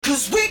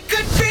we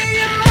could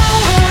be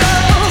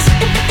immortals,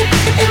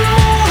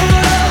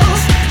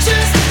 immortals,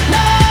 just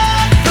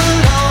not for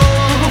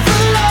long,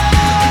 for long.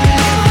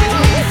 Live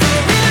with me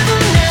forever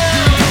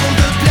now. Pull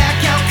the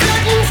blackout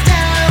curtains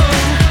down,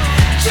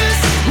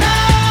 just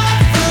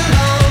not for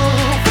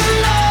long, for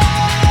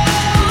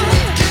long. We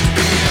could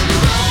be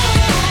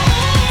immortals,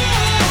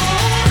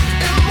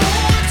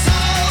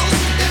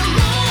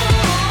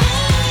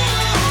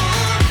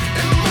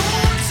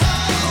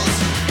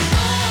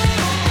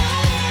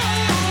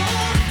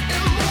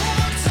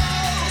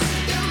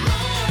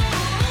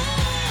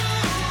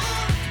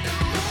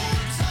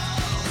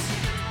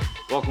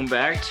 Welcome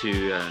back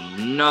to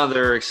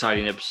another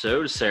exciting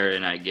episode of Saturday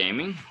Night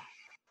Gaming.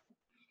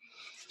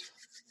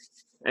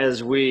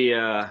 As we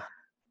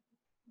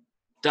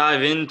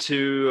dive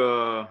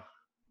into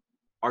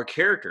our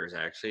characters,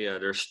 actually,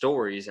 their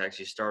stories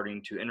actually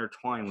starting to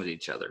intertwine with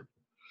each other.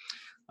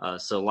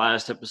 So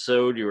last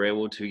episode, you were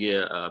able to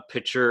get a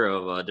picture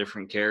of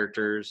different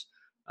characters,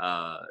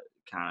 kind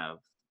of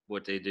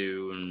what they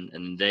do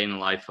in the day in the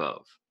life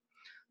of.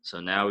 So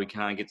now we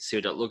kind of get to see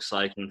what that looks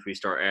like once we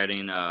start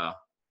adding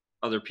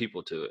other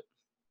people to it.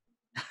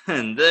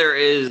 And there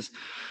is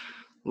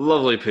a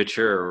lovely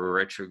picture of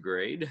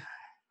Retrograde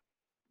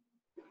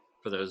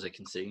for those that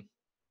can see.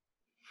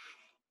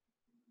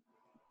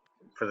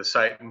 For the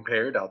sight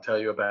impaired, I'll tell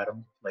you about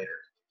them later.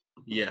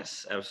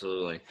 Yes,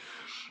 absolutely.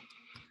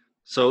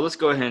 So let's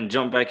go ahead and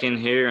jump back in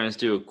here and let's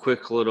do a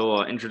quick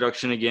little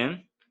introduction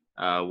again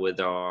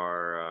with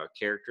our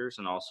characters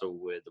and also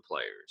with the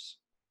players.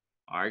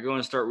 All right,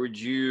 going to start with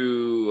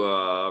you,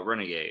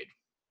 Renegade.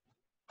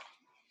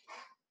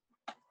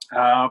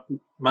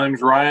 My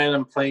name's Ryan.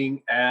 I'm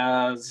playing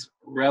as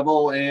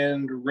Rebel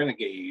and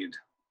Renegade.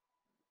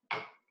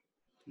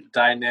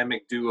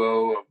 Dynamic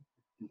duo of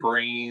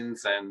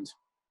brains and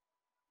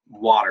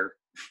water.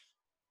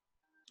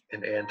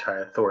 And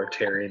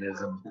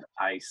anti-authoritarianism.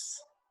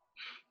 Ice.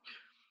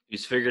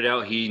 He's figured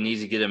out he needs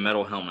to get a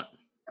metal helmet.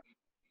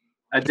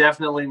 I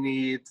definitely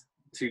need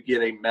to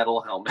get a metal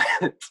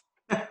helmet.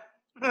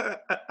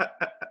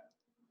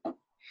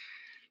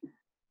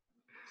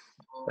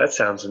 That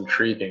sounds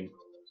intriguing.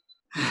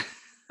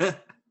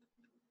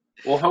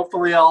 Well,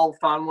 hopefully I'll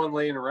find one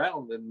laying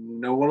around and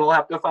no one will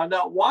have to find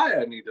out why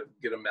I need to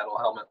get a metal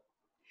helmet.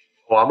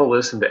 Well, I'm going to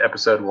listen to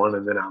episode 1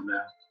 and then I'll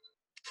know.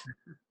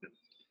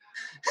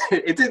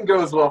 It didn't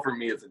go as well for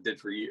me as it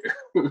did for you.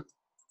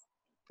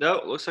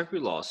 No, looks like we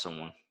lost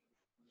someone.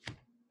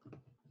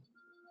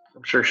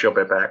 I'm sure she'll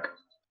be back.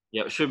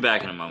 Yep, she'll be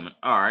back in a moment.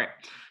 All right.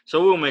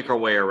 So we'll make our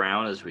way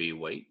around as we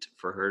wait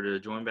for her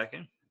to join back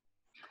in.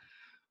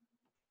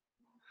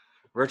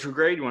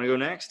 Retrograde, you want to go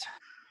next?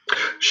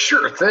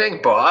 Sure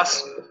thing,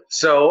 boss.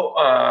 So,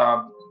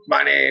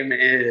 my name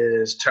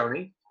is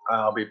Tony.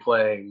 I'll be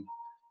playing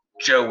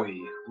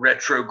Joey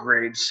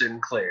Retrograde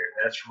Sinclair.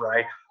 That's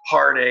right.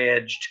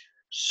 Hard-edged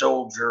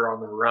soldier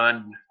on the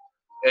run.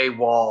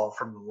 AWOL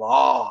from the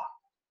law.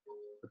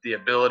 With the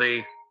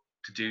ability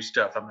to do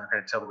stuff I'm not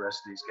going to tell the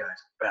rest of these guys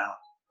about.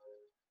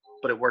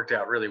 But it worked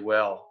out really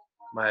well.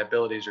 My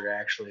abilities are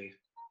actually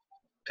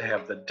to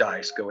have the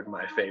dice go in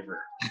my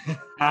favor.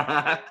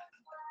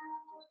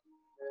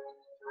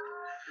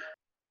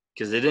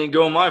 Because they didn't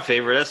go in my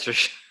favor, that's for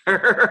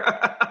sure.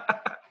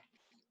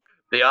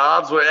 The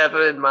odds were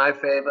ever in my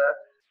favor.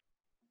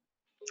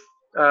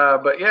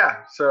 But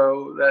yeah,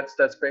 so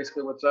that's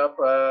basically what's up.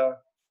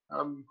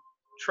 I'm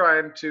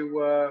trying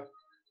to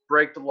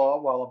break the law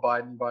while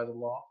abiding by the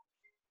law.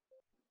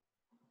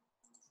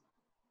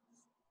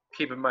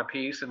 Keeping my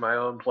peace in my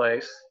own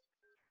place.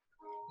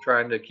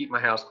 Trying to keep my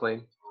house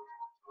clean.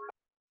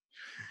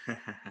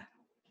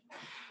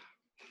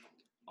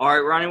 All right,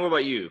 Ronnie, what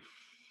about you?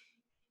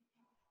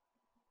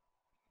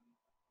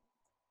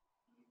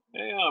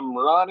 Hey, I'm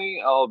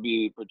Ronnie. I'll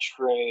be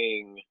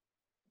portraying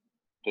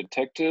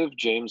Detective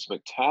James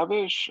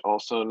McTavish,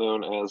 also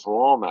known as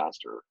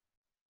Lawmaster.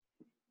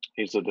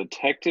 He's a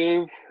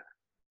detective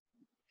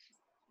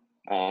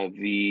of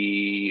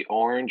the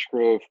Orange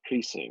Grove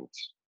Precinct,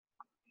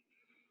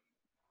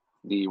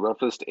 the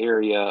roughest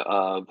area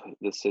of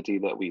the city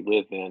that we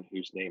live in,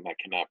 whose name I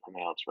cannot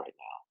pronounce right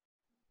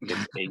now.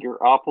 It's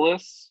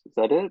Agorapolis. Is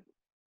that it?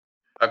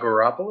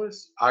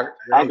 Agorapolis?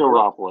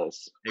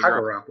 Agorapolis.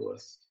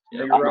 Agorapolis.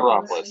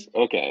 Agorapolis.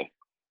 Okay.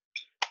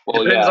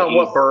 Well, Depends on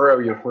what borough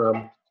you're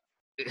from.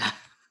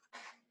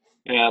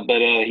 Yeah, but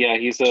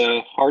he's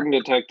a hardened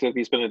detective.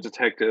 He's been a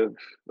detective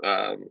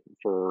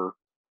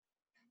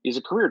he's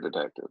a career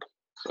detective.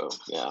 So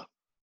yeah,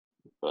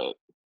 but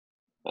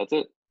that's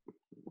it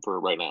for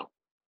right now.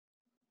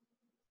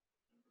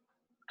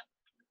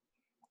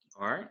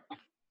 All right.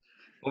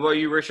 What about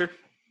you, Richard?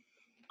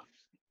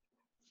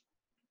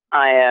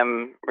 I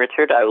am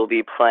Richard. I will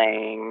be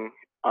playing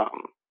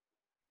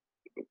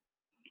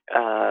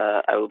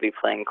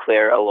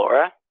Claire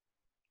Alora.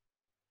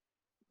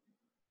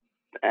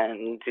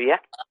 And yeah.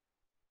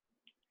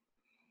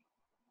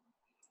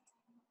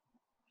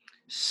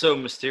 So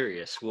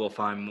mysterious. We'll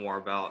find more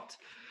about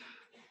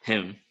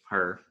him,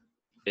 her,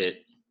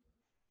 it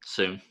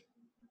soon.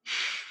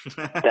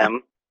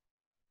 Them.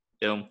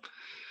 All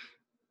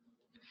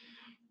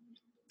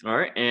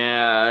right,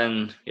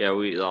 and yeah,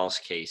 we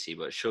lost Casey,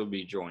 but she'll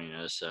be joining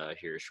us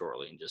here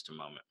shortly in just a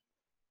moment.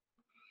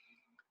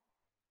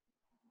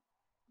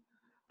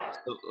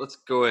 So let's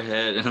go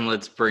ahead and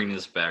let's bring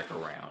this back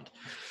around.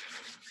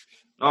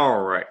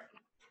 All right.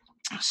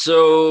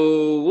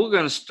 So we're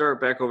going to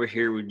start back over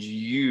here with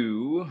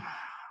you,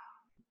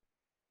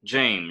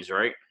 James,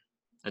 right?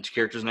 That's your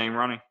character's name,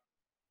 Ronnie?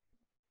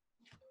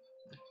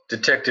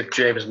 Detective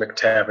James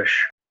McTavish.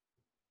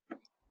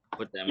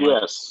 Put that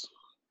Yes,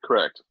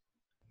 correct.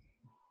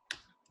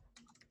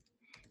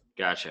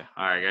 Gotcha.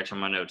 All right, got you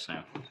on my notes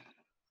now.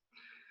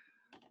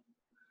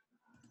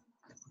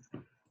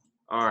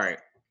 All right.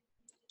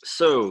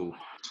 So,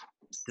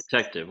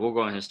 Detective, we'll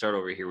go ahead and start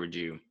over here with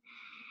you.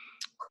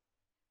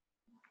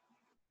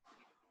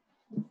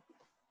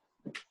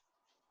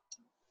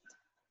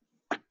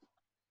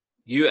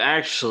 You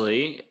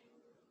actually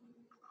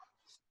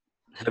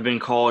have been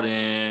called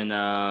in,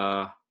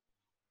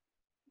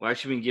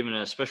 actually been given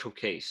a special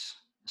case,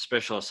 a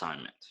special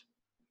assignment.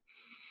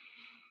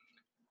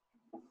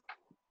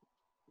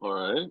 All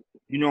right.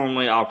 You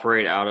normally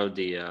operate out of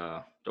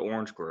the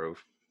Orange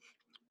Grove,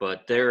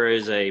 but there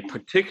is a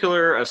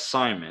particular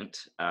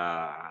assignment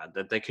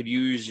that they could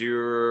use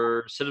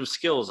your set of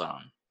skills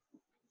on.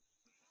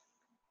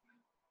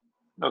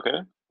 Okay.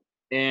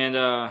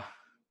 And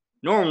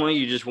normally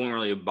you just won't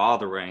really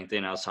bother with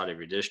anything outside of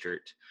your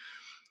district.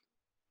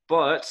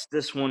 But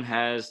this one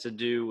has to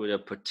do with a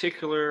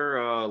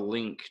particular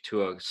link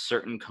to a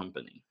certain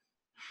company.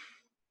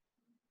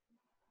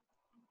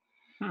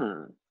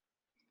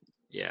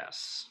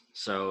 Yes.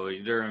 So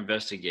they're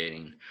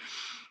investigating.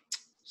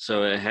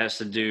 So it has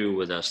to do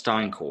with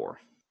Steincore.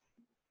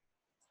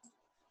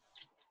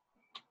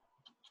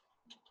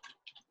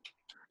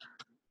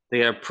 They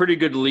got a pretty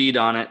good lead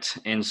on it,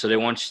 and so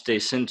they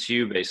sent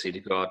you basically to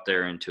go out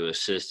there and to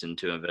assist and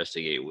to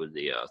investigate with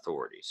the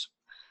authorities.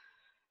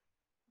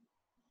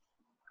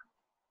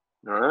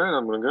 All right,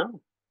 I'm gonna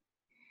go.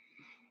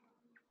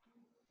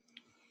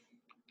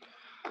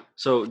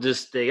 So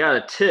they got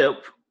a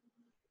tip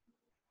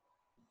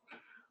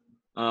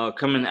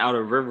coming out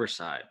of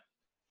Riverside.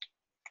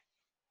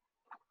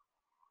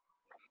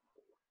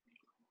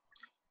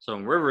 So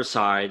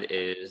Riverside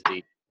is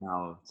the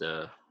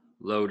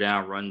low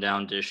down,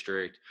 rundown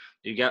district.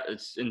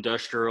 It's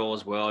industrial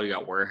as well. You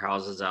got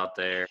warehouses out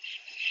there,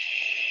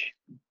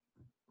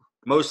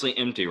 mostly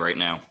empty right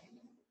now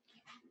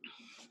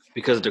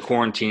because of the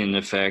quarantine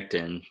effect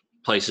and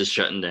places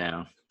shutting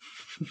down.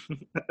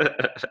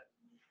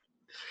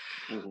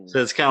 So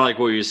it's kind of like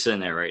where you're sitting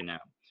there right now.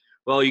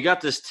 Well, you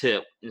got this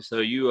tip, and so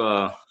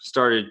you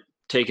started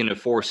taking the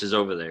forces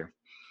over there.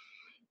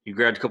 You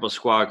grabbed a couple of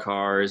squad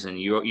cars, and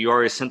you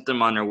already sent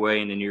them on their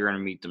way, and then you're going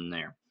to meet them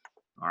there.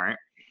 All right?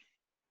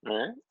 All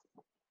right.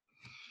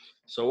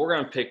 So we're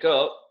going to pick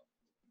up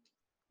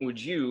with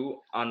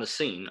you on the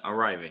scene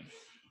arriving.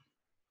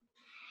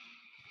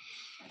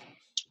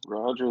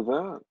 Roger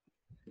that.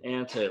 And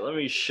I'll tell you, let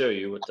me show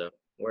you what the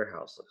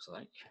warehouse looks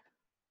like.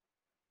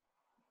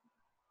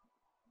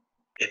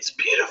 It's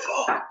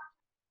beautiful.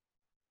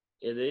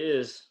 It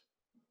is.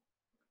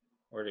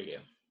 Where'd it go?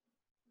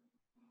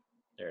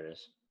 There it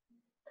is.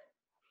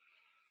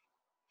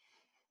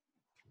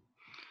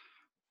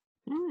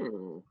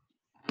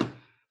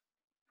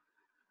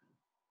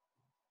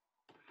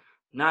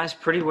 Nice,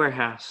 pretty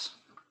warehouse.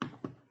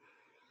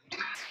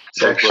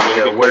 It's actually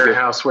a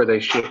warehouse where they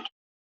ship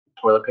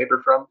toilet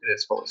paper from, and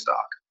it's full of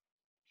stock.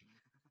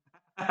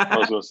 I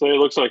was gonna say it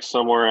looks like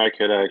somewhere I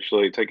could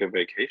actually take a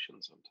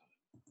vacation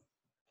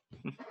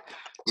sometime.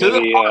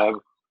 Maybe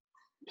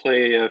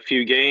play a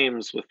few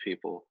games with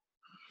people.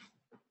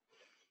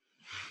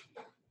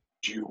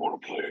 Do you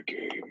want to play a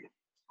game?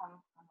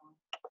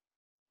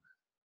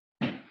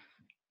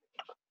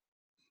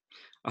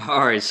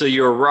 All right, so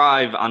you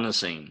arrive on the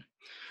scene.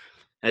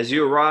 As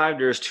you arrive,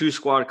 there's 2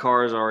 squad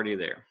cars already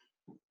there.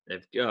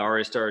 They've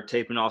already started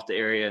taping off the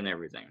area and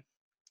everything.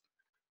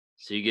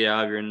 So you get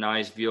out of your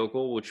nice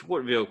vehicle.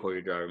 What vehicle are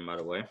you driving, by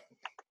the way?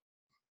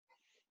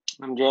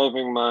 I'm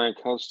driving my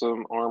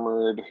custom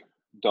armored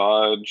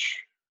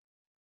Dodge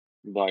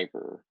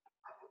Viper.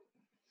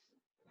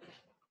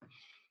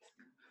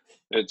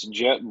 It's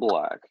jet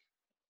black.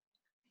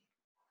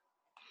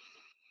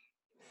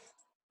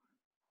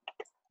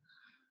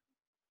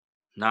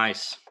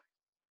 Nice.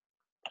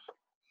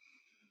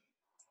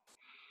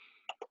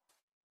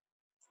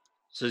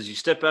 So as you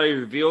step out of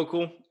your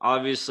vehicle,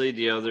 obviously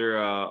the other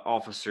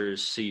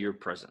officers see your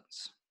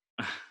presence.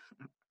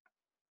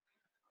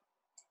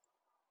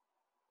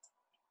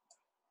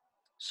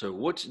 So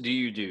what do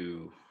you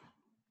do,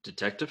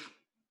 detective?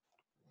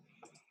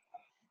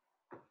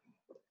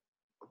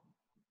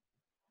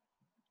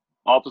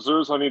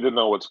 Officers, I need to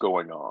know what's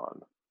going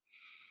on.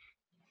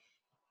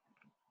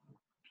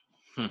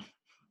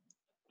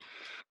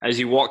 As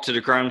you walk to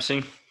the crime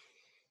scene?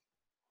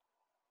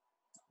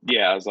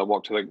 Yeah, as I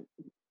walk to the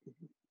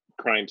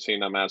crime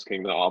scene, I'm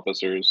asking the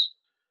officers,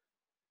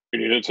 you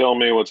need to tell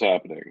me what's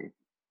happening.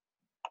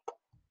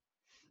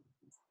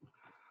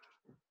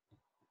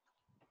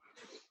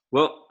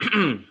 Well,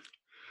 we're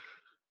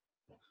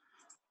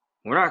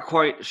not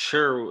quite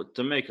sure what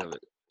to make of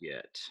it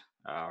yet.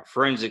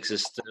 Forensics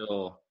is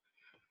still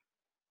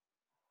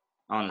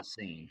on the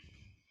scene.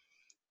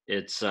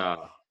 It's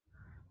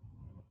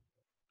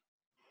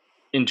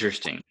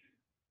interesting.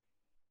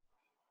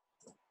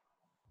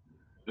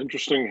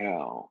 Interesting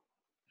how.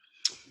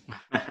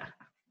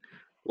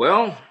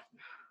 Well,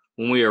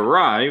 when we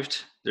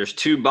arrived, there's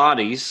 2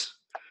 bodies,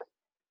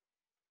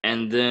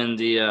 and then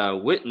the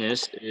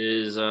witness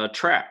is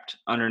trapped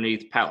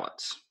underneath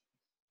pallets.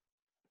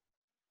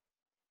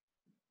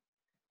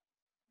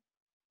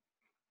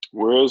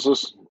 Where is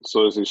this?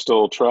 So is he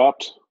still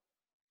trapped?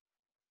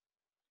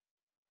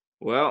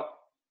 Well,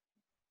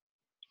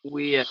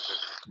 we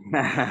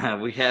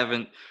we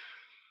haven't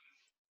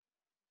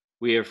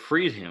we have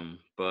freed him,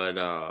 but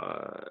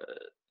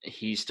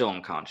he's still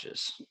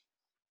unconscious.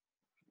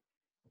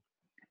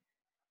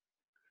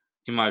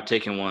 He might have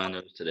taken one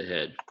of those to the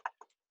head.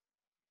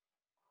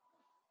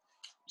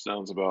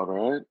 Sounds about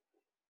right.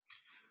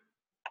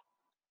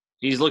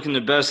 He's looking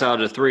the best out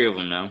of the 3 of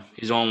them now.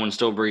 He's the only one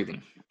still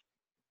breathing.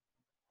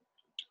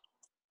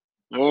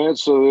 All right,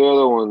 so the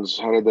other ones,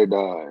 how did they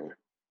die?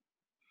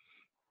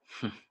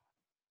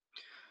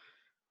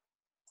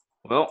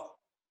 Well,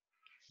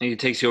 he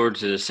takes you over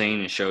to the scene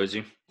and shows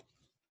you.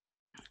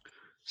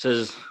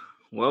 Says,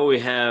 well, we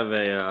have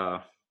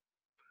a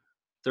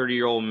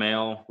 30-year-old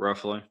male,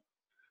 roughly.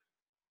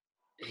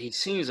 He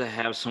seems to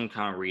have some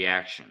kind of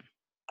reaction.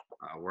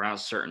 We're not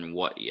certain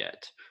what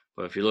yet.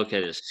 But if you look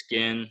at his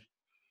skin,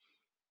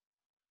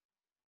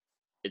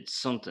 it's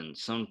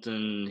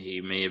something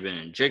he may have been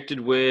injected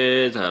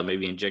with,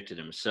 maybe injected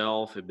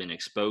himself, had been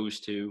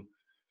exposed to.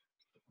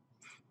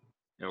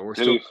 We're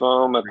Did still he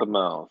foam at the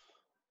mouth?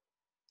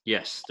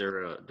 Yes,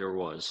 there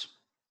was.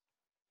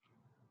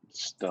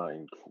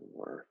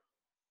 Steincore.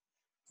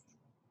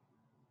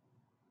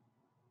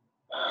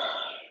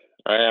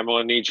 All right, I'm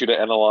going to need you to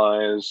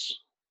analyze,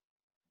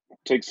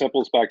 take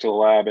samples back to the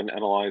lab and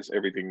analyze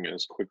everything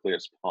as quickly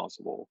as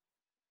possible.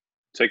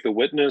 Take the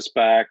witness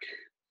back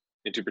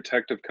into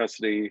protective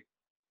custody.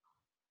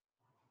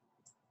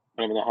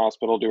 Put him in the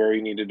hospital, do whatever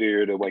you need to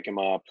do to wake him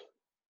up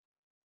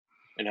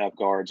and have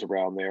guards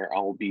around there.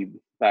 I'll be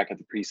back at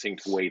the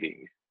precinct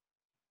waiting.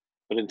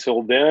 But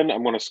until then,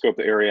 I'm going to scope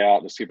the area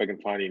out to see if I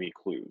can find any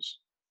clues.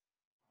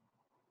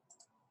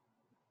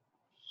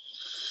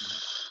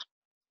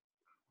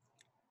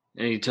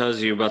 And he tells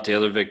you about the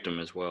other victim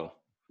as well.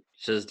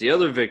 He says the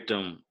other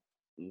victim,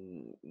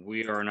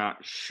 we are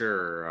not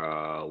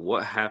sure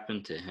what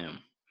happened to him.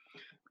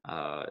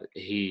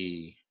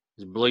 He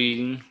is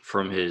bleeding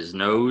from his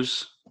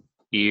nose,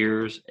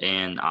 ears,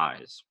 and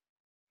eyes.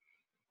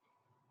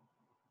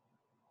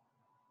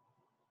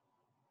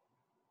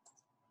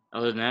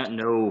 Other than that,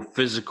 no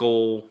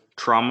physical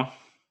trauma.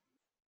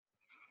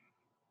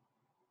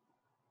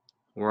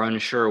 We're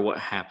unsure what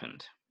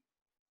happened.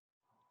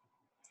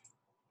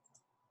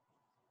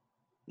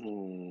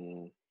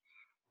 What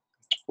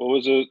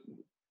was it?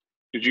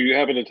 Did you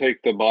happen to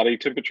take the body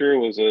temperature?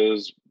 Was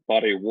his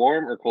body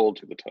warm or cold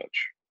to the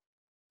touch?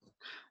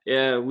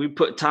 Yeah, we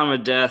put time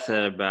of death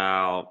at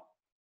about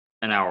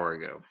an hour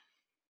ago.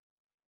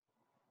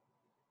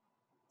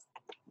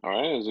 All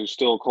right, is he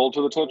still cold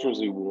to the touch or is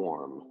he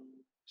warm?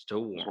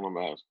 Still That's warm.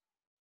 what I'm asking.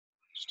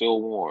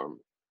 Still warm.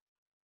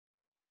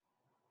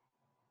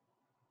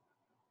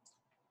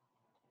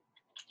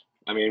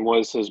 I mean,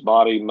 was his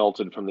body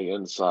melted from the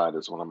inside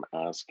is what I'm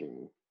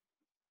asking.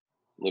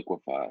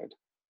 Liquefied?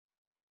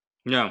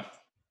 No.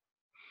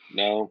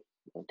 No?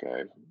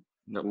 Okay.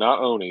 Nope. Not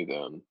Oni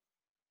then.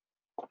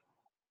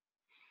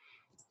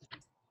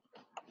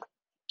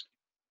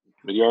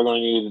 But you're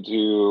going to need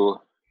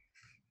to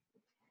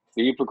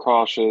be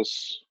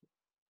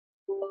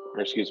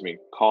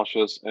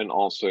cautious, and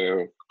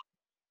also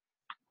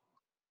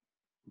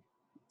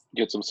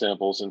get some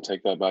samples and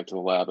take that back to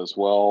the lab as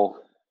well.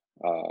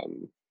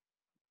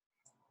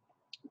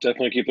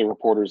 Definitely keep the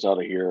reporters out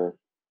of here.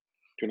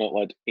 Do not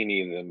let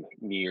any of them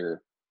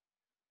near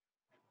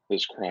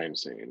this crime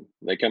scene.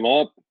 They come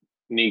up,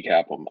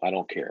 kneecap them. I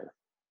don't care.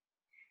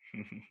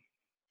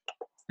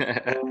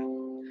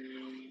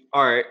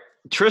 All right,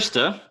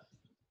 Trista,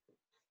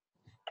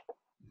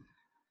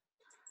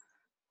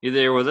 you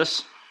there with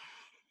us?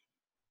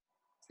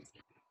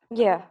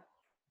 Yeah.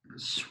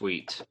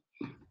 Sweet.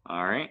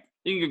 All right,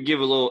 you can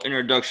give a little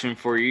introduction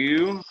for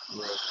you.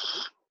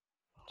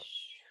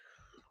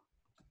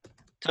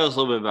 Tell us a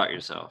little bit about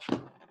yourself.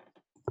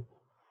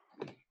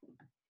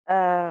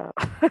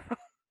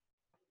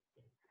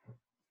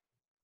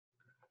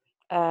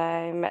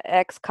 I'm an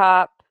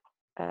ex-cop,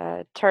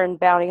 turned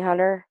bounty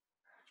hunter.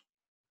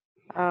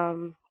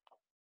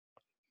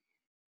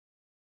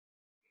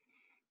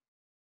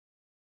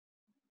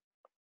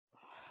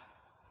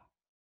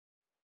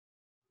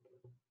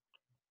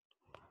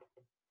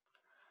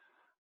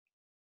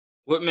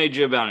 What made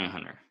you a bounty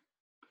hunter?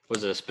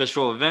 Was it a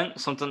special event,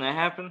 something that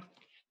happened?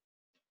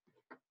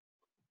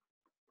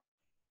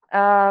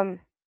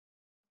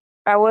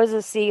 I was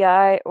a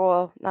CI,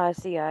 well, not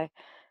a CI,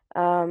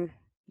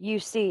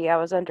 UC. I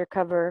was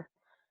undercover.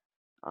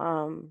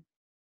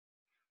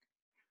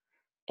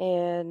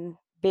 And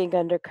being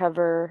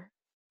undercover,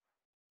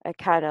 I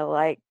kind of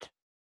liked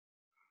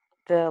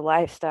the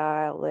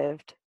lifestyle I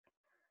lived.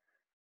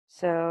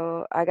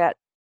 So I got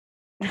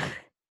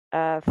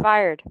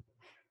fired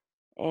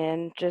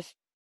and just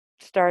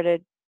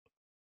started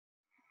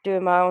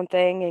doing my own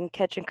thing and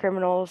catching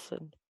criminals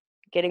and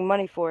getting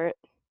money for it.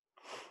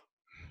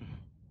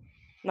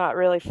 Not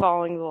really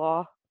following the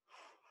law.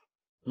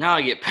 Now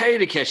I get paid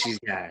to catch these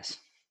guys.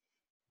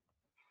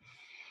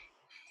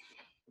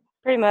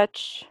 Pretty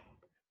much.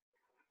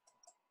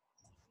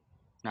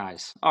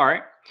 Nice. All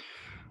right.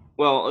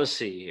 Well, let's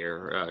see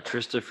here.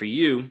 Trista, for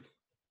you,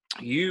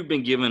 you've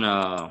been given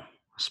a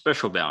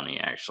special bounty,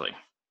 actually.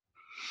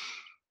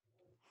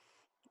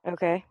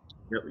 Okay.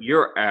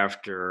 You're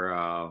after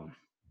a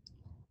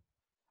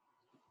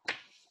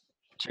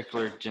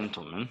particular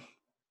gentleman.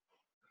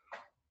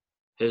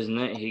 His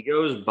name, he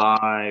goes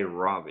by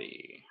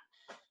Robbie.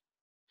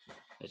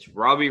 It's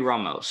Robbie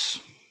Ramos.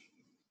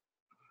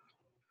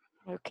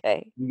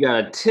 Okay. You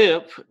got a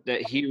tip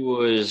that he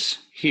was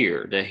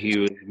here, that he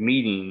was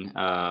meeting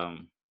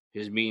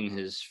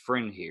his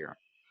friend here.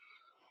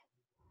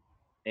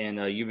 And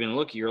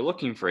you're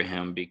looking for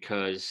him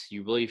because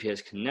you believe he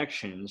has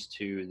connections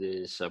to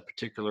this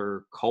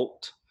particular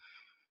cult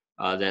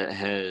that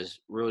has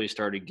really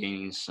started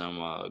gaining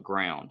some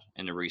ground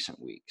in the recent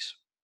weeks.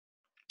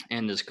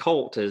 And this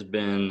cult has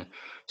been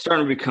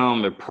starting to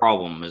become a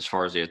problem as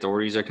far as the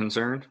authorities are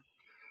concerned.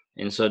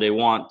 And so they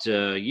want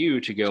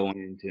you to go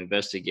in to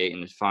investigate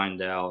and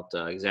find out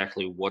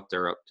exactly what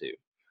they're up to.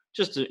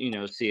 Just to,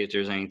 see if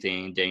there's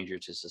anything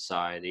dangerous to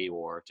society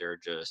or if they're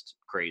just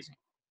crazy.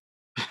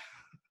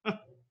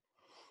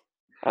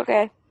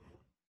 Okay.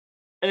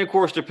 And of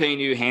course, they're paying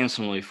you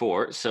handsomely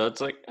for it. So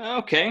it's like,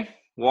 okay,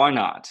 why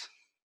not?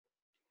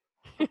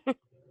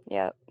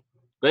 Yep.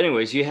 But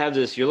anyways,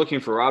 you're looking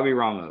for Robbie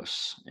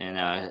Ramos.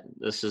 And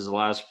this is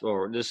where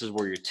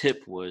your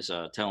tip was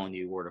telling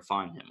you where to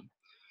find him.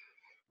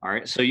 All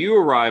right. So you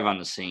arrive on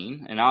the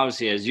scene. And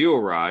obviously, as you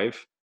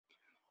arrive,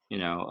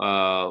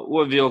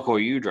 what vehicle are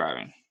you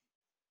driving?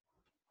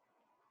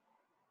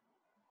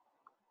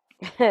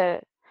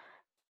 A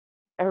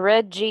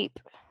red Jeep.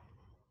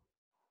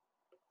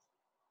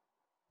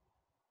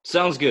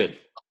 Sounds good.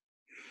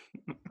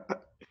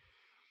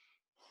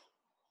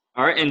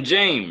 All right, and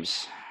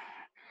James,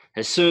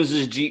 as soon as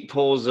this Jeep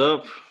pulls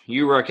up,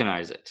 you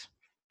recognize it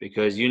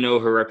because you know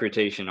her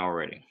reputation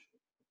already.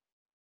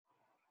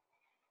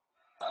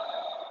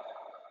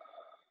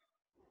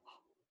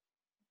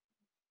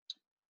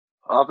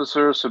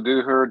 Officer,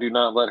 subdue her. Do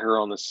not let her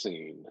on the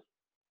scene.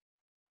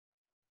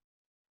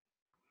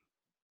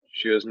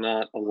 She is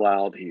not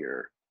allowed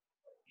here.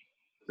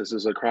 This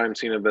is a crime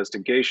scene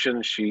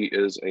investigation. She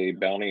is a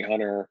bounty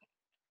hunter.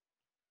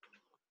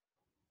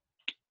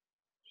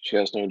 She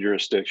has no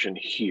jurisdiction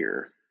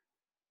here.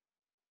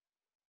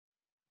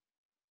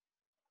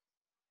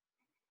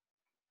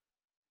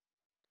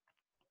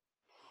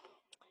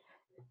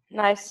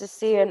 Nice to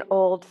see an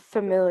old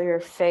familiar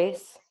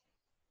face.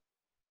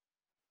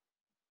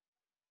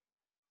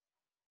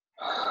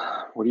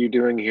 What are you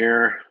doing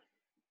here?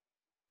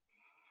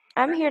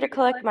 I'm here to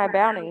collect my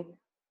bounty.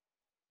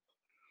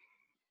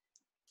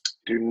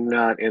 Do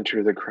not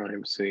enter the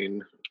crime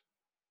scene.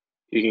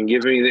 You can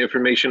give me the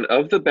information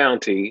of the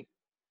bounty,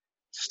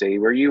 stay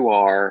where you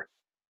are,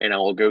 and I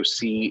will go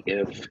see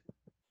if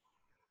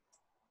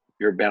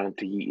your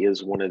bounty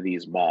is one of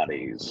these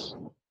bodies.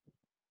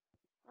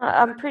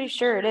 I'm pretty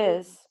sure it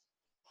is.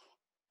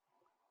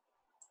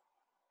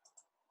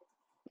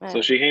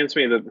 So she hands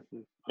me the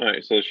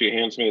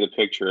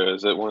picture.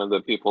 Is it one of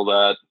the people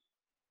that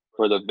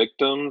were the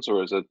victims,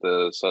 or is it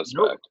the suspect?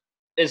 Nope.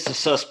 It's the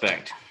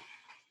suspect.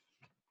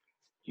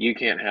 You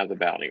can't have the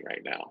bounty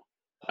right now.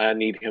 I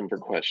need him for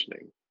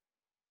questioning.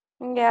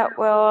 Yeah,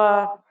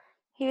 well,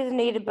 he was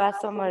needed by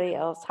somebody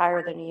else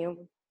higher than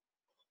you.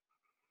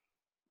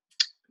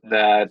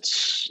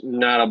 That's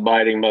not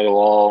abiding by the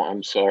law.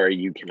 I'm sorry,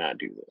 you cannot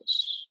do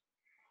this.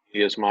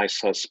 He is my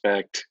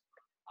suspect.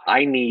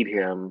 I need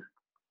him.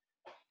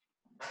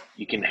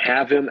 You can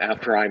have him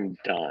after I'm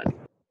done.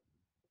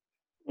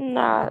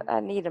 Nah,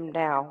 I need him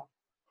now.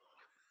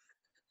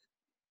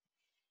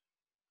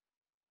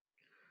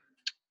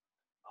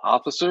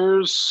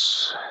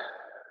 Officers,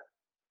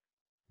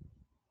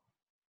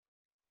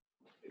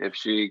 if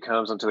she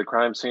comes into the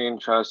crime scene,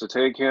 tries to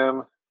take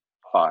him,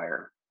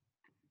 fire.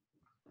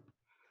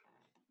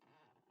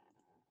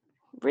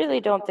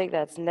 Really don't think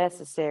that's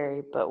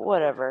necessary, but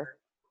whatever.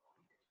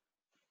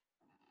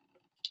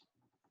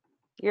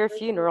 Your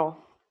funeral.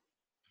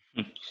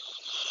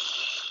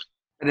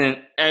 And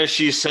then as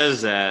she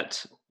says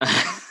that,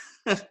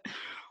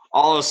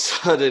 all of a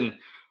sudden,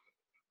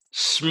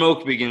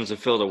 smoke begins to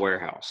fill the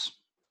warehouse.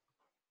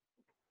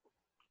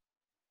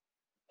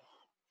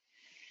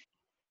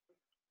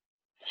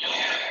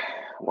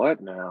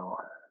 What now?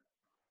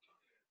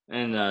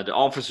 And the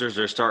officers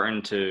are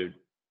starting to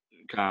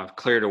kind of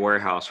clear the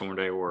warehouse from where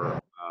they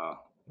were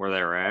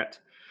at.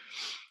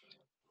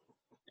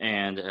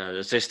 And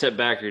as they step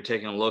back, you're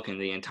taking a look, and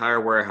the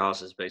entire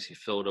warehouse is basically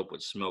filled up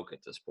with smoke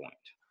at this point.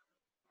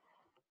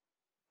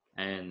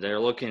 And they're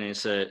looking and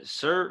said,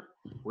 "Sir,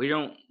 we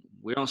don't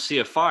see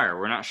a fire.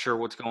 We're not sure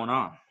what's going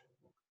on."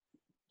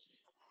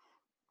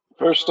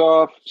 First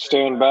off,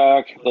 stand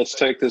back. Let's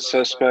take this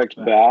suspect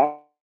back.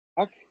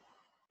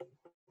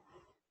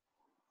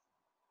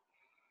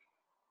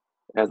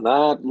 And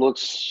that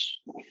looks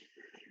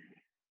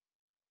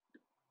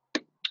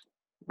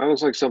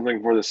like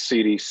something for the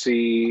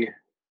CDC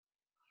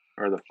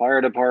or the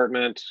fire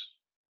department.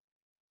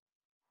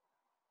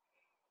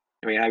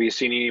 I mean, have you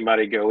seen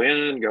anybody go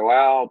in, go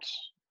out?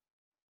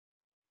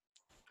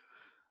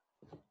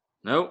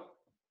 Nope.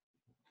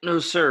 No,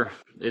 sir.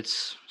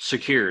 It's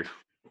secured.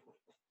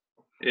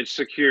 It's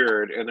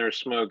secured and there's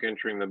smoke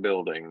entering the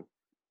building.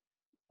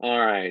 All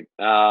right.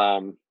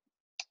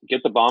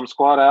 Get the bomb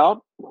squad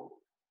out.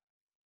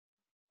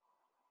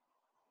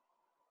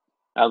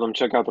 Have them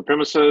check out the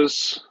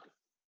premises.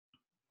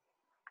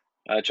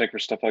 Check for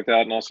stuff like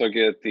that, and also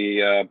get the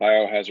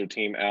biohazard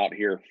team out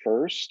here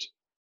first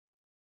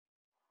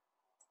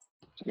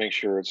to make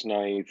sure it's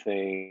not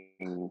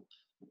anything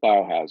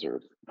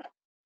biohazard.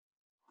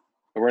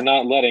 And we're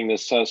not letting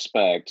this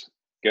suspect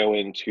go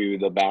into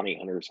the bounty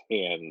hunter's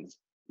hands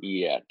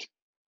yet,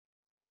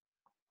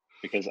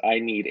 because I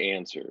need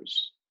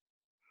answers.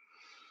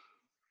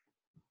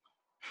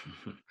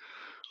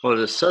 Well,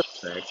 the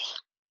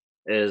suspect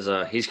is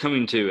he's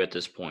coming to at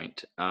this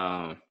point.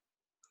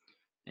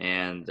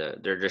 And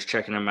they're just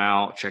checking him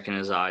out, checking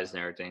his eyes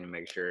and everything to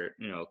make sure,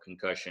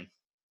 concussion.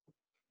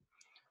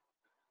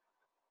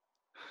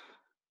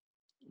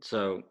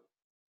 So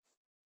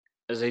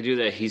as they do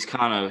that, he's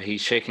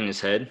shaking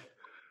his head,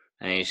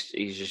 and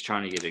he's just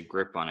trying to get a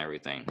grip on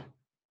everything.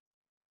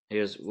 He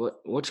goes,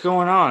 "What's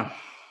going on?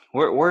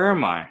 Where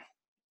am I?"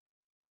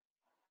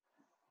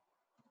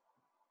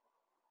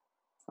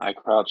 I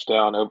crouch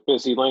down.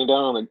 Is he laying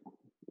down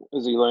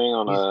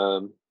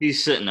on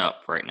He's sitting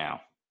up right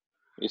now.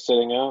 He's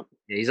sitting up?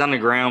 Yeah, he's on the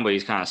ground, but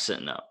he's kind of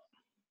sitting up.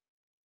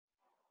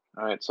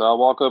 All right, so I'll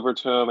walk over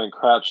to him and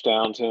crouch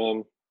down to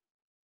him.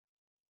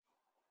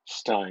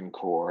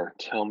 Steincore,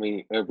 tell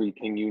me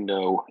everything you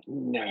know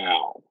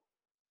now.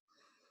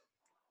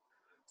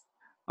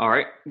 All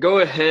right, go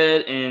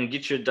ahead and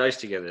get your dice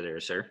together there,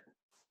 sir.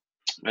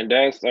 My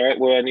dice. All right,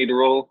 what do I need to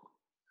roll?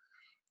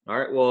 All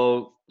right,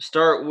 well,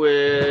 start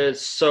with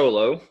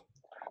solo,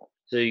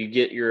 so you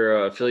get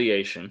your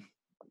affiliation.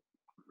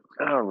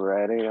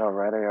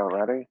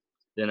 Alrighty.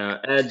 Then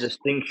add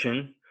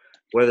distinction,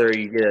 whether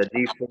you get a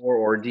D4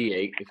 or a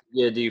D8. If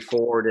you get a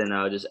D4,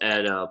 then just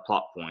add a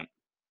plot point.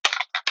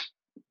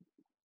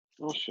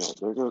 Oh shit!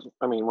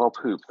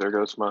 Poop. There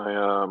goes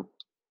my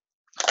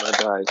my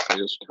dice. I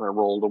just kind of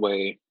rolled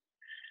away.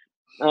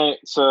 All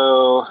right,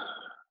 so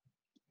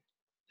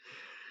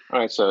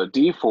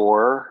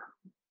D4.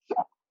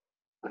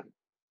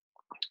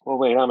 Well,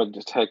 wait, I'm a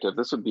detective.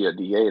 This would be a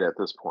D8 at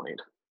this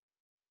point.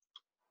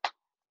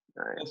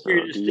 All right, so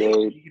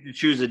D8. You can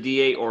choose a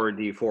D8 or a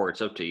D4.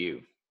 It's up to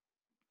you.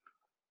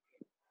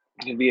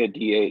 It can be a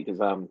D8 because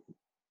I'm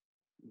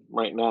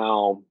right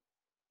now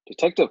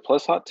detective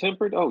plus hot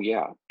tempered. Oh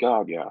yeah,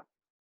 God yeah,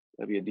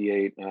 that'd be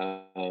a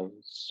D8.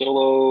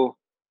 Solo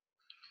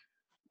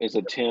is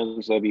a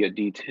 10, so that'd be a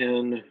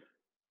D10.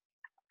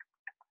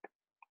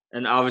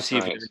 And obviously,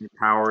 if you have any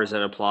powers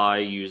that apply,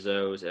 use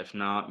those. If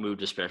not, move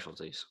to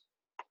specialties.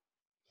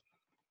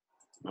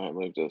 All right,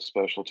 move to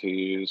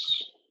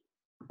specialties.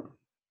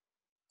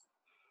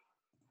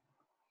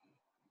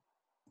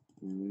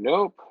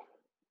 Nope.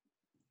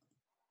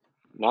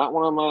 Not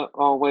one of my.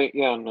 Oh wait,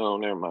 yeah, no,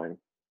 never mind.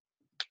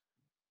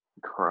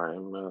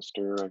 Crime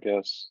master, I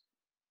guess.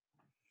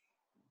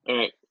 All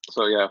right,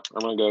 so yeah,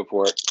 I'm gonna go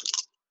for it.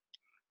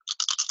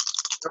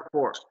 Go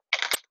for it.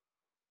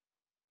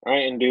 All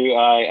right, and do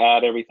I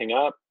add everything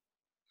up?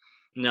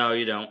 No,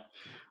 you don't.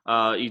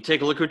 You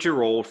take a look at what you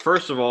rolled.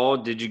 First of all,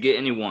 did you get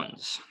any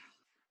ones?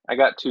 I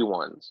got 2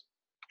 ones.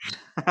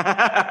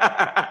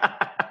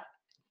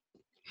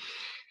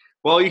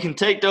 Well, you can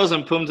take those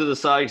and put them to the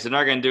side because they're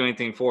not going to do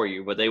anything for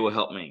you, but they will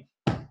help me.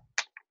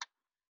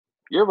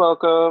 You're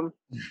welcome.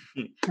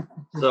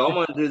 So I'm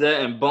going to do that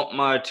and bump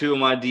my 2 of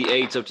my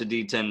D8s up to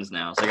D10s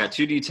now. So I got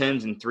 2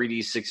 D10s and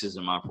 3 D6s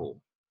in my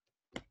pool.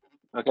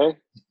 Okay.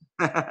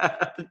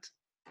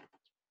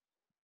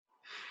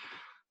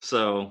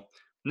 So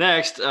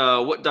next,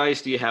 what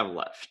dice do you have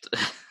left?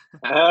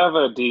 I have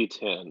a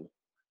D10.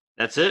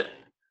 That's it?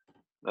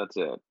 That's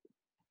it.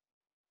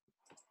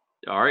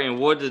 All right, and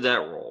what did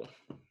that roll?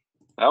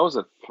 That was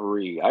a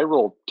 3. I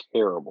rolled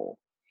terrible.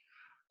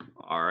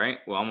 All right,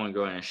 well, I'm going to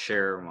go ahead and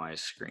share my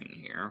screen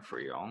here for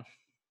y'all.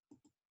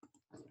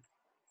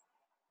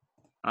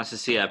 Nice to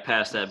see I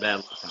passed that bad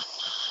luck.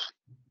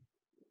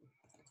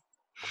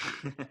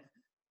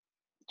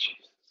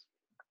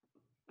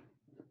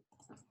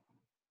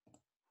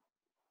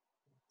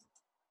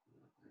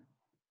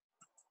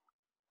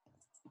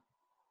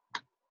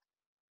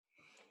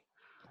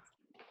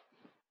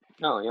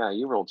 Oh yeah,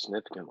 you rolled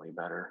significantly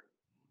better.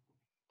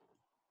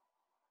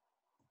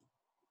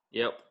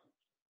 Yep.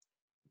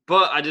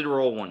 But I did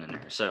roll 1 in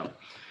there. So,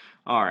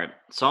 all right.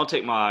 So I'll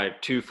take my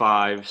 2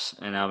 5s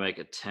and I'll make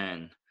a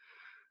 10.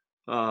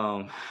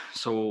 So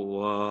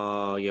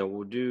yeah,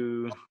 we'll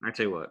do. I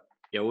tell you what.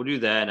 Yeah, we'll do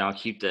that, and I'll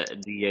keep the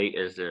D8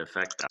 as the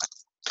effect die.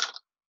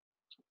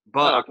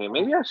 But Okay,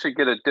 maybe I should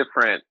get a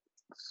different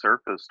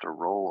surface to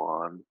roll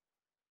on.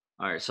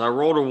 all right, so I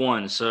rolled a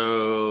 1.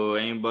 So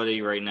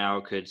anybody right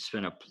now could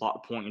spend a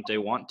plot point if they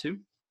want to,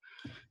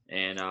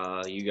 and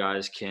you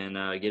guys can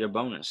get a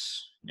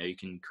bonus. You know, you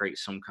can create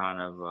some kind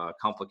of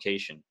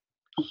complication.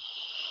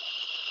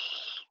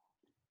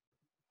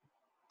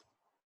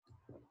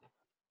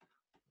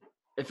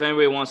 If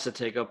anybody wants to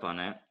take up on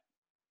that,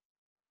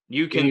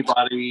 you can.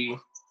 Anybody,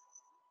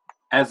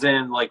 as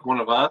in like one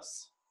of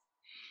us?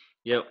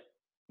 Yep.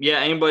 Yeah,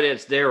 anybody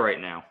that's there right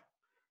now.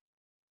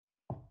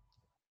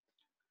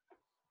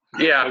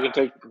 Yeah, I can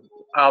take.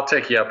 I'll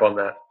take you up on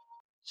that.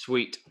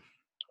 Sweet.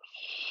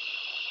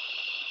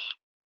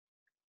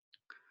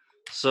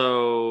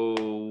 So,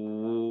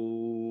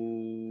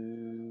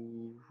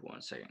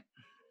 1 second.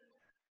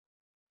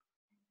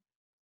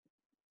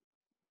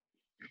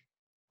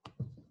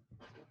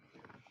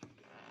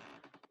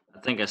 I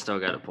think I still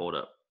got it pulled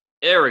up.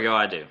 There we go,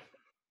 I do.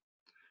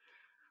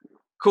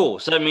 Cool.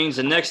 So that means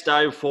the next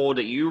die fold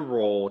that you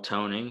roll,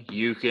 Tony,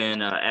 you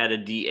can add a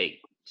D8.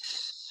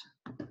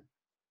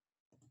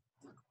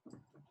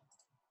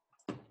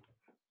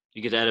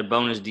 You get to add a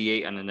bonus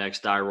D8 on the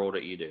next die roll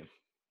that you do.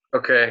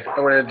 Okay, I'm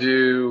gonna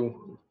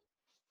do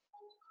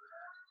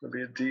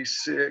maybe a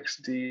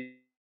D6,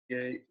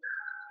 D8.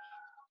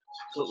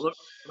 So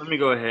let me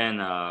go ahead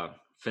and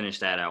finish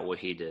that out, what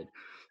he did.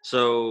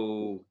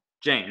 So,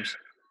 James,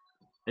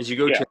 as you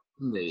go Yeah. to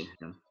intimidate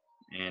him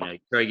and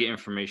try to get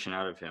information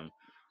out of him,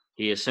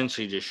 he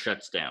essentially just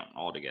shuts down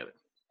altogether.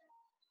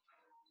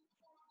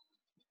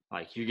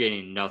 Like, you're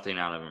getting nothing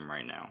out of him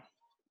right now.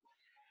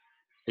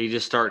 He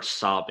just starts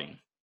sobbing.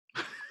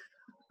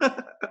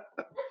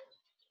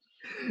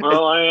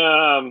 Well,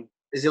 I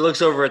As he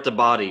looks over at the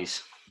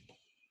bodies.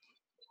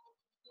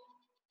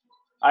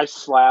 I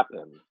slap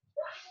him.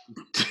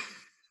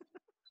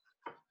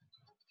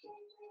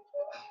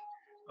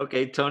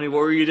 Okay, Tony, what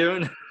were you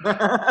doing?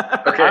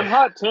 Okay. I'm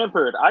hot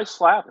tempered. I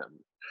slap him.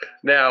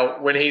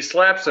 Now, when he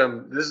slaps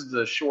him, this is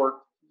the short,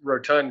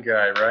 rotund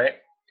guy, right?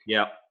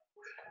 Yep.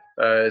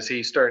 Is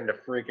he starting to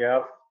freak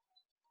out?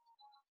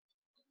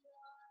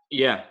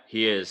 Yeah,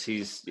 he is.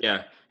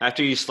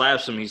 After he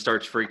slaps him, he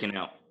starts freaking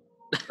out.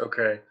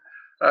 Okay.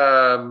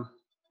 All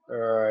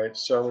right.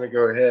 So I'm going to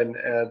go ahead and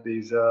add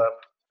these up.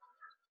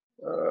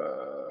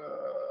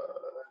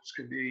 It's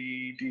going to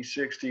be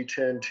D6,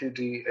 D10, 2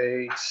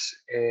 D8s,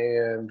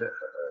 and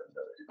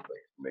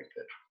make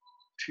that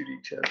 2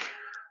 D10s.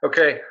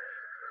 Okay.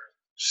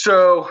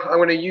 So I'm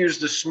going to use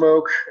the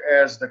smoke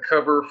as the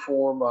cover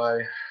for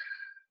my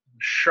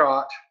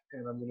shot,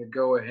 and I'm going to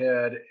go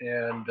ahead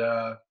and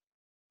I'm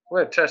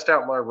going to test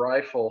out my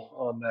rifle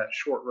on that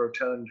short,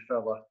 rotund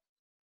fella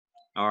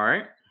All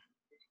right.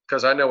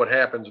 because I know what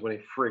happens when he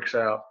freaks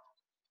out.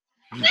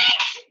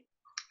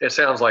 It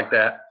sounds like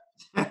that.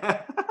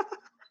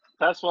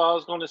 That's what I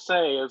was going to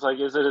say. It's like,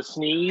 is it a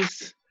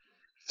sneeze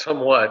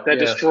Somewhat. that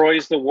Yes.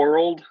 destroys the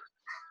world?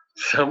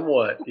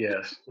 Somewhat,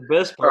 yes. The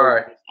best All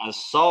part right. is I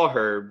saw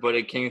her, but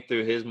it came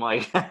through his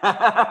mic. Let's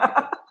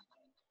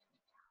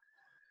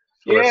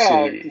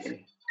Yeah.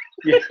 see.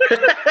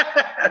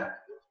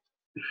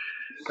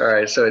 All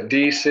right, so a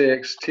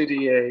D6, 2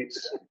 D8s,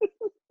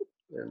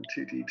 and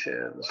 2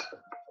 D10s.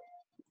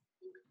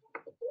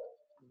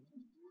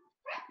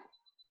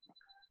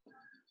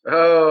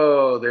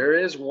 Oh, there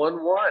is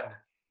 1 1.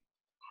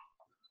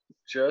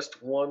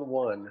 Just 1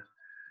 1.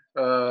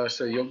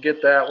 So you'll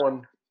get that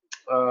one.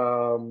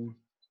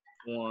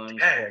 One.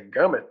 Dang,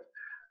 gummit.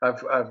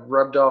 I've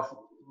rubbed off.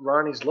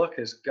 Ronnie's luck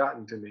has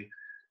gotten to me.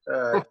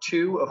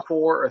 2, a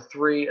 4, a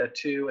 3, a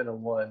 2, and a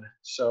 1.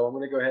 So I'm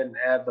going to go ahead and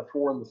add the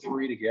 4 and the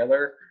 3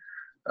 together.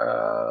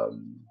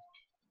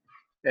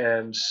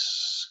 Can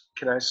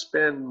I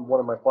spend one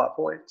of my plot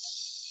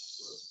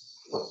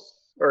points?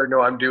 Or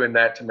no, I'm doing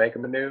that to make a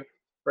move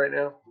right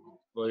now.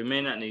 Well, you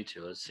may not need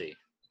to. Let's see.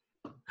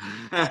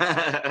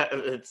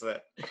 That's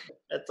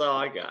all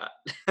I got.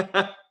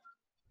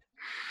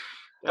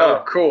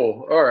 Oh,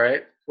 cool. All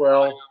right.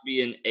 Well,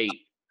 Be an 8.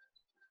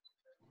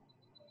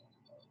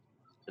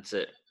 That's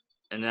it.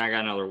 And then I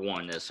got another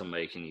 1 that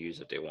somebody can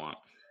use if they want.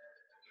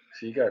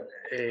 so you got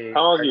 8.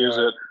 I'll use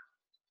it.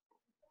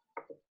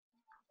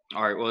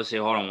 All right. Well, let's see.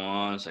 Hold on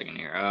 1 second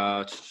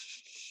here.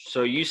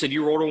 So you said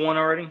you rolled a 1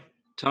 already,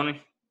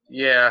 Tony?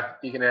 Yeah,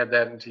 you can add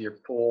that into your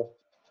pool.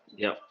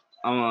 Yep.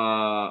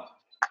 I'm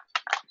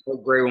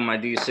upgrade with my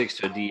D6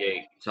 to a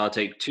D8. So I'll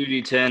take 2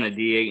 D10, a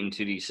D8, and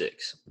 2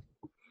 D6.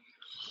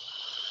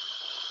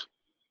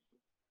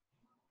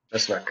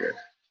 That's not good.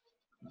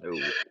 No,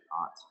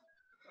 not.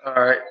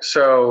 All right.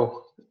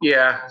 So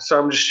yeah. So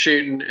I'm just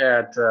shooting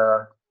at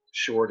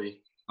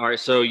Shorty. All right.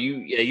 So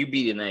you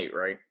beat an 8,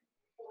 right?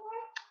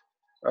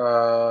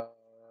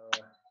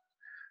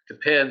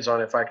 Depends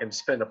on if I can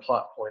spend a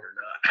plot point or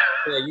not.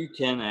 Yeah, you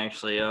can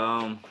actually.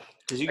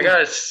 Because you I can,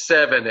 got a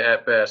 7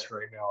 at best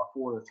right now. A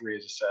 4 and a 3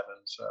 is a 7.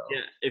 So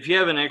yeah, if you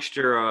have an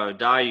extra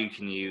die you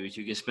can use,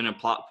 you can spend a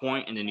plot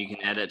point and then you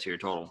can add that to your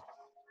total.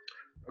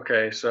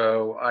 okay,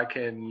 so I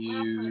can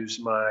use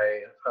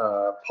my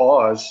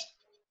pause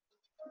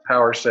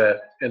power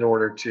set in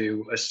order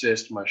to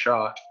assist my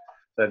shot.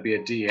 That'd be a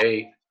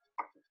D8.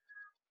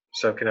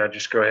 So can I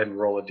just go ahead and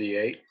roll a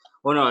D8?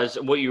 Well, no, it's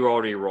what you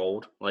already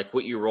rolled, like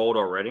what you rolled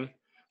already.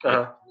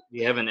 Uh-huh.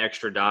 You have an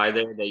extra die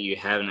there that you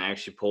haven't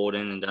actually pulled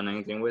in and done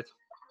anything with.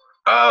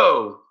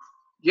 Oh,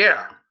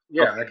 yeah.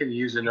 Yeah, Okay. I can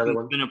use You another can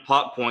one. spend a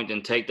plot point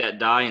and take that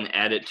die and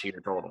add it to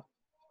your total.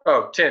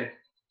 Oh, 10.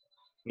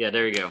 Yeah,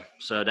 there you go.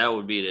 So that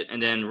would beat it.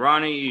 And then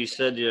Ronnie, you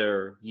said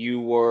you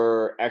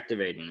were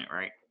activating it,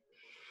 right?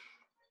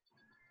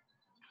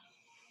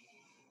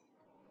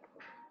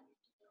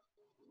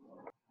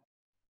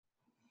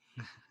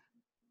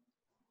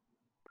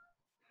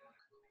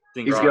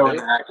 Think He's Right. going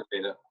to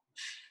activate it.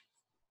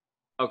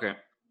 Okay.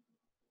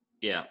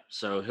 Yeah,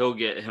 so he'll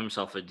get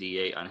himself a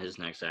D8 on his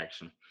next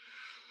action.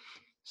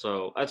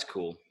 So that's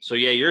cool. So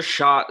yeah, your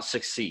shot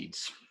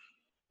succeeds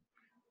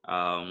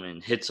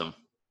and hits him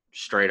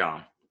straight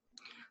on.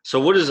 So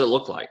what does it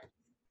look like?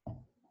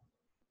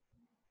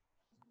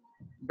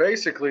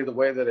 Basically, the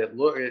way that it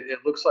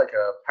looks like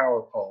a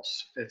power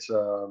pulse. It's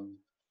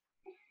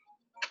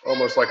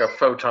almost like a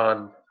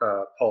photon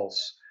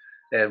pulse,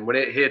 and when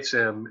it hits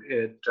him,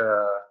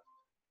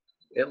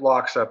 it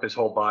locks up his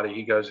whole body.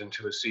 He goes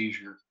into a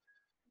seizure,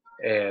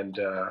 and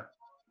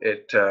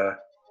it's the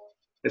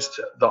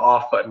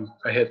off button.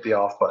 I hit the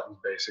off button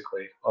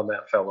basically on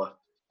that fella.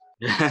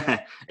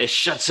 It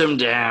shuts him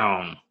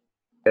down.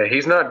 Yeah,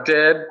 he's not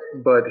dead,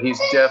 but he's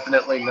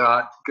definitely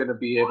not going to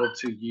be able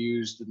to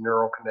use the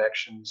neural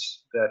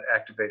connections that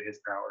activate his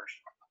powers.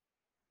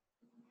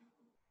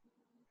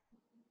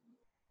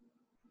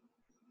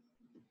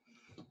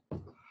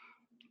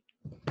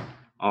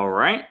 All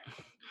right.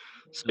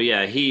 So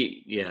yeah,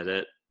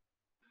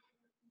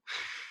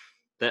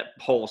 that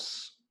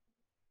pulse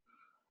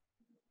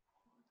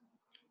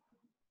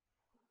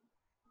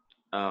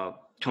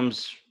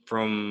comes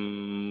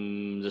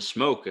from the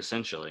smoke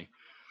essentially,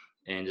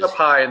 and Up just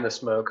high in the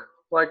smoke,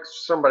 like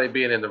somebody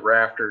being in the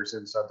rafters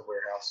inside the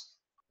warehouse.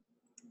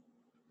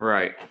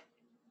 right.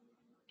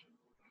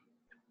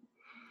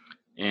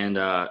 And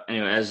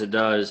anyway, as it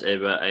does,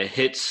 it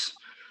hits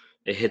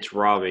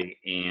Robbie,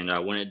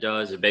 and when it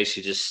does, it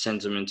basically just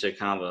sends him into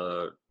kind of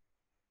a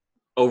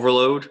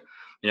overload.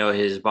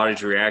 His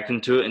body's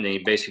reacting to it, and then he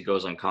basically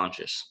goes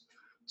unconscious.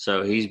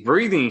 So he's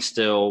breathing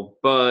still,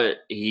 but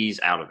he's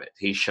out of it.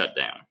 He's shut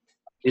down.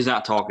 He's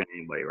not talking to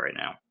anybody right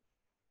now.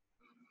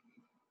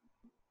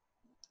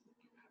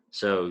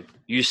 So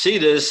you see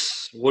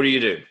this. What do you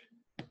do?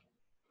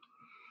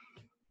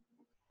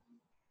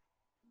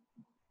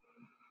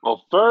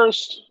 Well,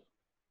 first,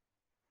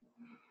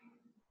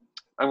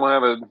 I'm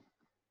going to have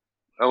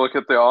a look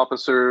at the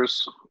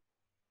officers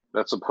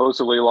that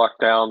supposedly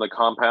locked down the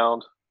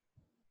compound.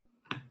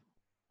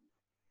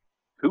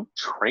 Who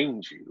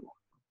trained you?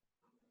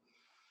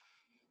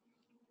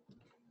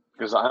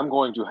 Because I'm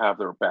going to have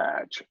their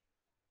badge.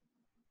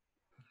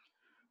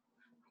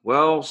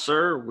 Well,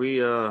 sir, we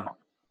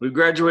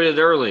graduated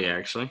early,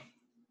 actually.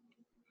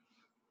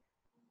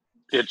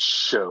 It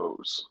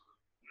shows.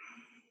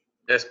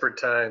 Desperate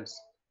times.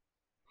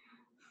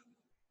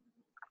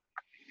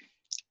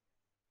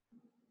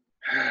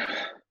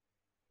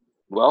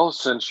 Well,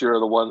 since you're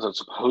the ones that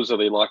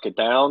supposedly locked it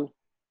down,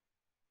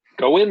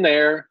 go in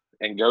there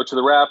and go to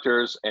the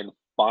rafters and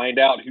find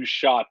out who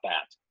shot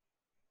that.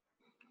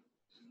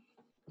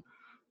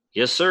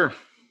 Yes, sir.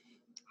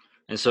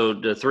 And so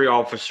the 3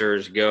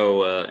 officers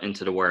go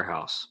into the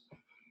warehouse.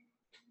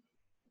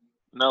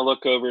 Now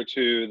look over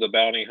to the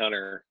bounty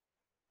hunter.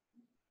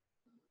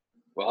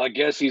 Well, I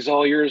guess he's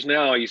all yours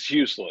now. He's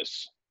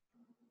useless.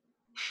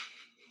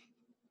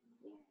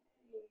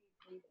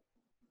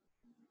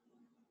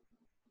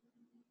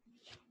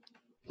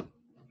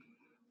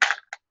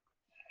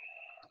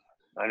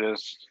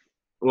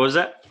 What was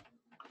that?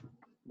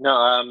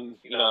 No,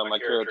 my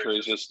character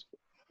is just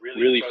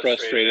really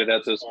frustrated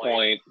at this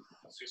point,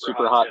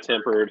 super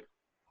hot-tempered.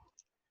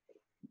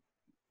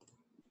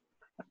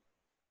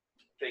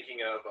 Thinking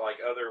of like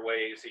other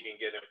ways he can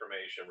get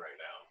information right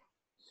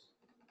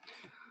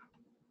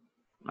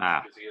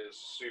now. Because he is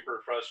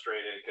super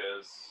frustrated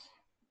because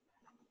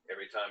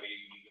every time he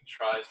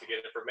tries to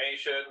get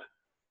information,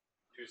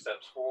 2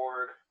 steps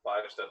forward,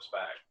 5 steps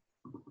back.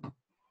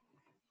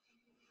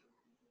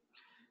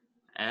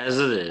 As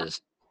it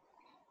is.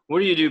 What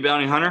do you do,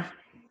 bounty hunter?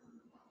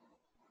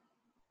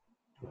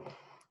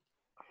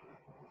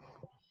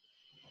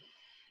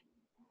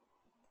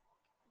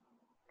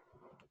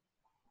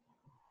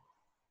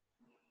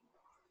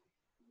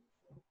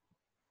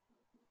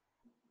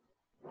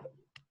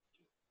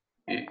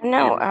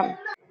 No,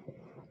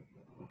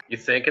 You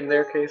thinking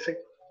there, Casey?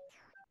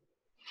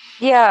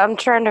 yeah, I'm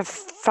trying to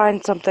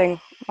find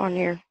something on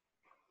here.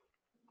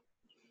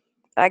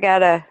 I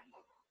got a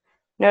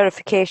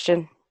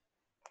notification.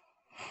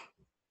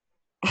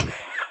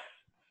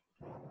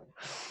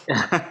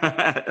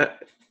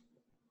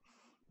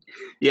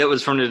 Yeah, it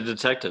was from the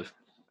detective.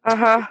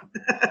 Uh-huh.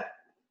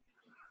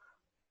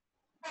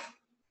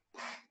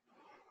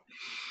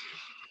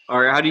 All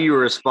right, how do you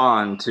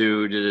respond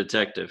to the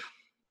detective?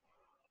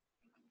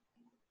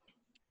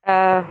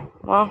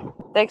 Well,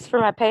 thanks for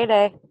my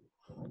payday.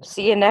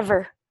 See you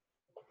never.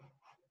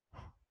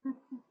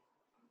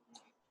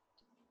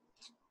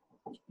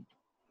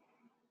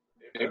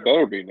 It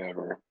better be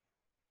never.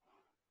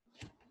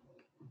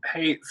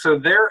 Hey, so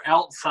they're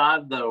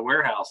outside the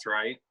warehouse,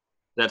 right?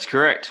 That's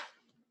correct.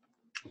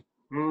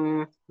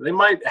 They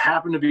might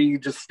happen to be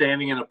just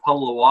standing in a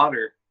puddle of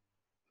water.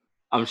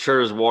 I'm sure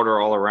there's water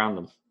all around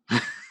them.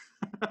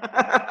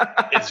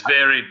 It's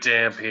very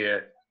damp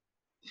here.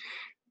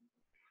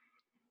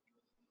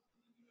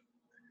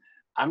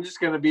 I'm just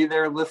going to be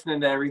there listening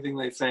to everything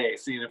they say,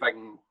 seeing if I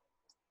can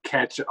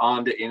catch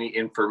on to any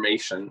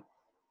information.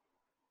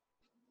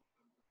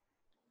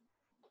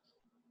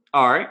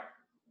 All right.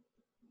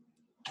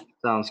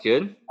 Sounds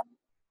good.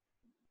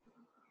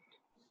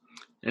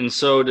 And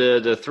so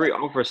the three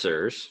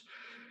officers,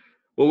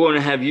 we're going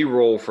to have you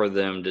roll for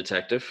them,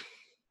 detective.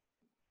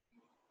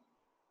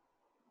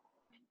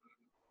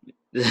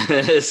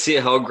 See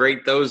how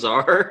great those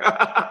are.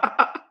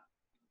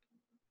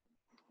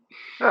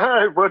 All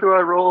right, what do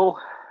I roll?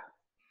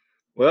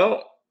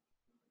 Well,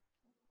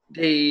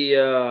 they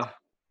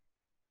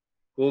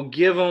we'll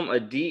give them a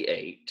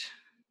D8.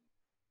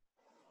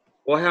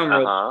 We'll have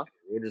them roll.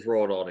 We'll just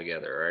roll it all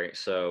together, right?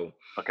 So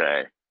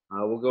Okay.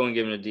 we'll go and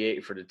give them a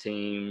D8 for the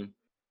team,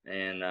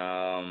 and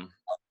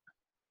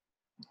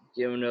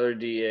give them another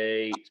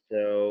D8.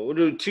 So we'll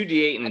do 2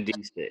 D8 and a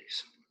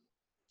D6.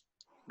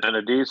 And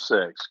a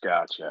D6.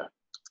 Gotcha.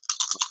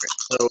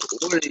 So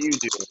what do you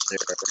do up there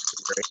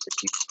to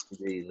keep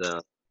these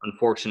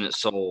unfortunate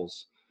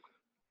souls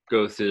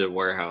go through the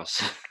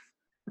warehouse?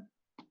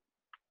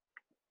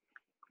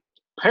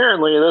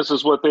 Apparently, this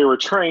is what they were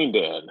trained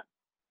in.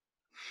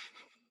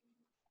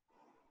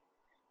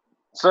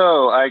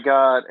 So I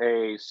got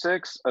a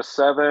 6, a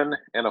 7,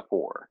 and a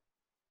 4.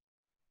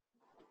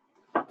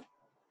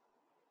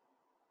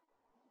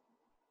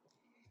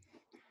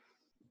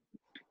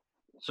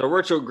 So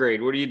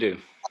retrograde, what do you do?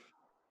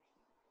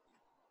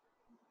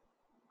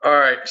 All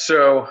right,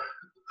 so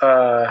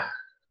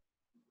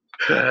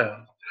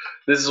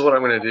this is what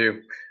I'm going to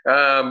do.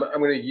 I'm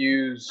going to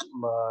use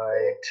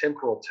my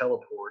temporal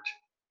teleport,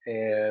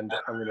 and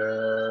I'm going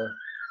to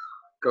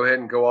go ahead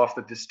and go off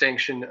the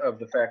distinction of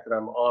the fact that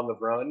I'm on the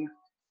run.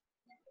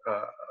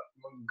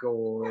 I'm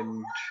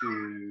going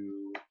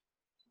to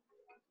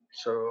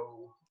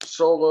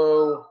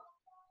solo,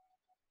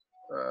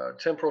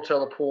 temporal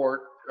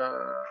teleport,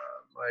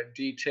 my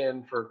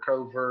D10 for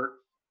covert,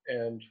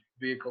 and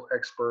vehicle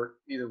expert.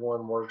 Either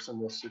one works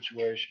in this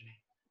situation.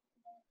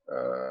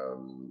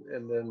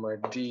 And then my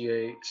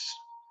D8s,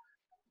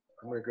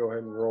 I'm going to go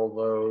ahead and roll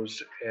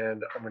those,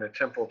 and I'm going to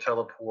temporal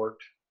teleport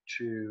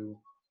to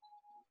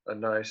a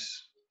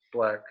nice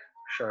black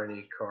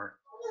shiny car.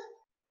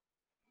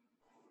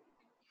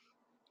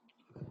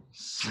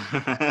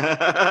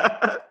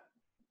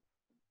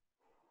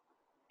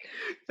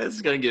 This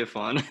is gonna get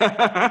fun.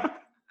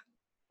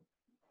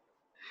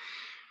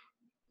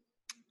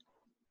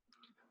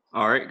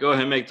 All right, go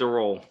ahead and make the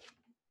roll.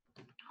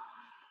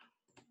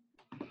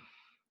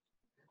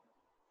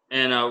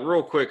 And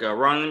real quick,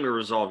 Ron, let me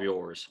resolve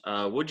yours.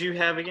 What'd you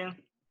have again?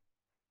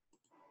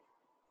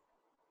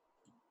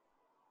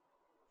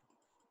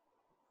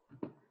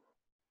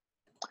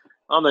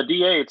 On the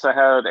D8s, I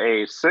had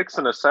a 6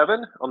 and a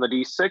 7. On the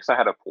D6, I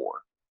had a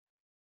 4.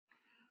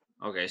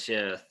 Okay, so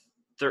yeah,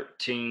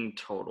 13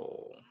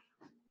 total.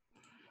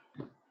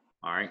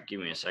 All right, give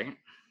me a second.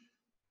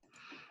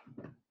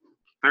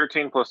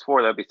 13 plus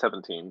 4, that'd be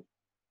 17.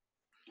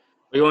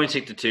 We only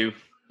take the 2.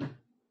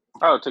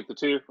 Oh, take the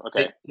 2?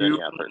 Okay, Take then 2,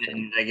 yeah, 13.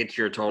 and that gets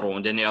your total,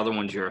 and then the other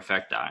one's your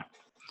effect die.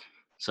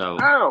 So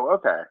Oh,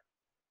 okay.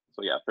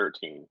 So yeah,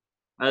 13.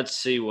 let's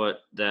see what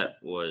that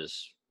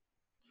was.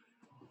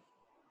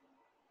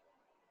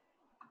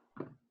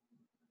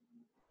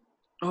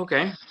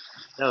 Okay,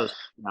 that was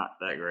not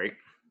that great.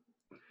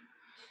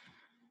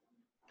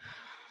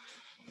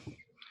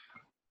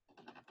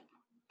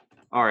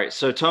 All right,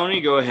 so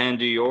Tony, go ahead and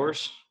do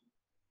yours.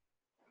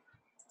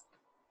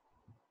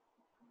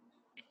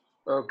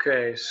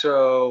 Okay,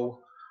 so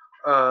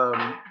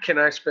can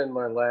I spend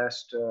my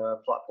last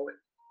plot point?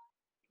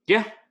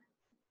 Yeah.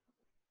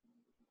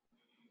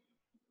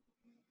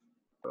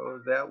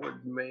 So that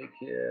would make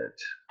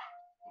it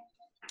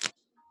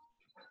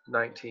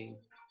 19.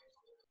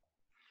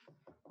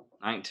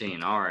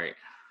 19, all right.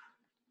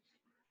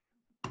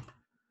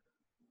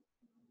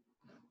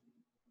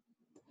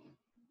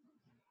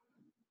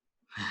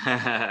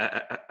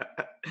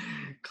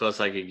 Close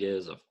I could get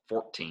is a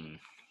 14.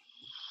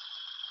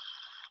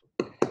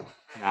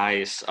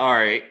 Nice. All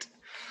right.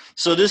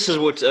 So this is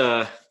what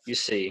you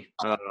see.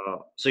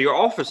 So your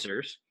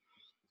officers,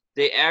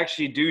 they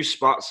actually do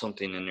spot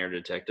something in there,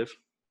 detective.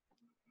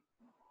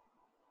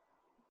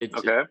 It's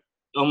Okay.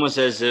 almost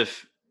as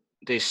if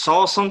they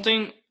saw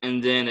something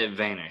and then it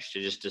vanished.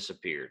 It just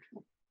disappeared.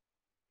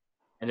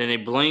 And then they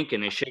blink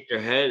and they shake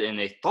their head and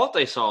they thought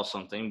they saw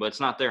something, but it's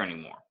not there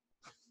anymore.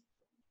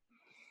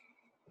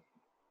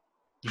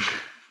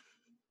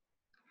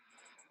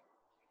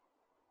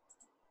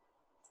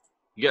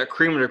 You got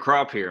cream of the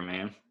crop here,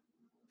 man.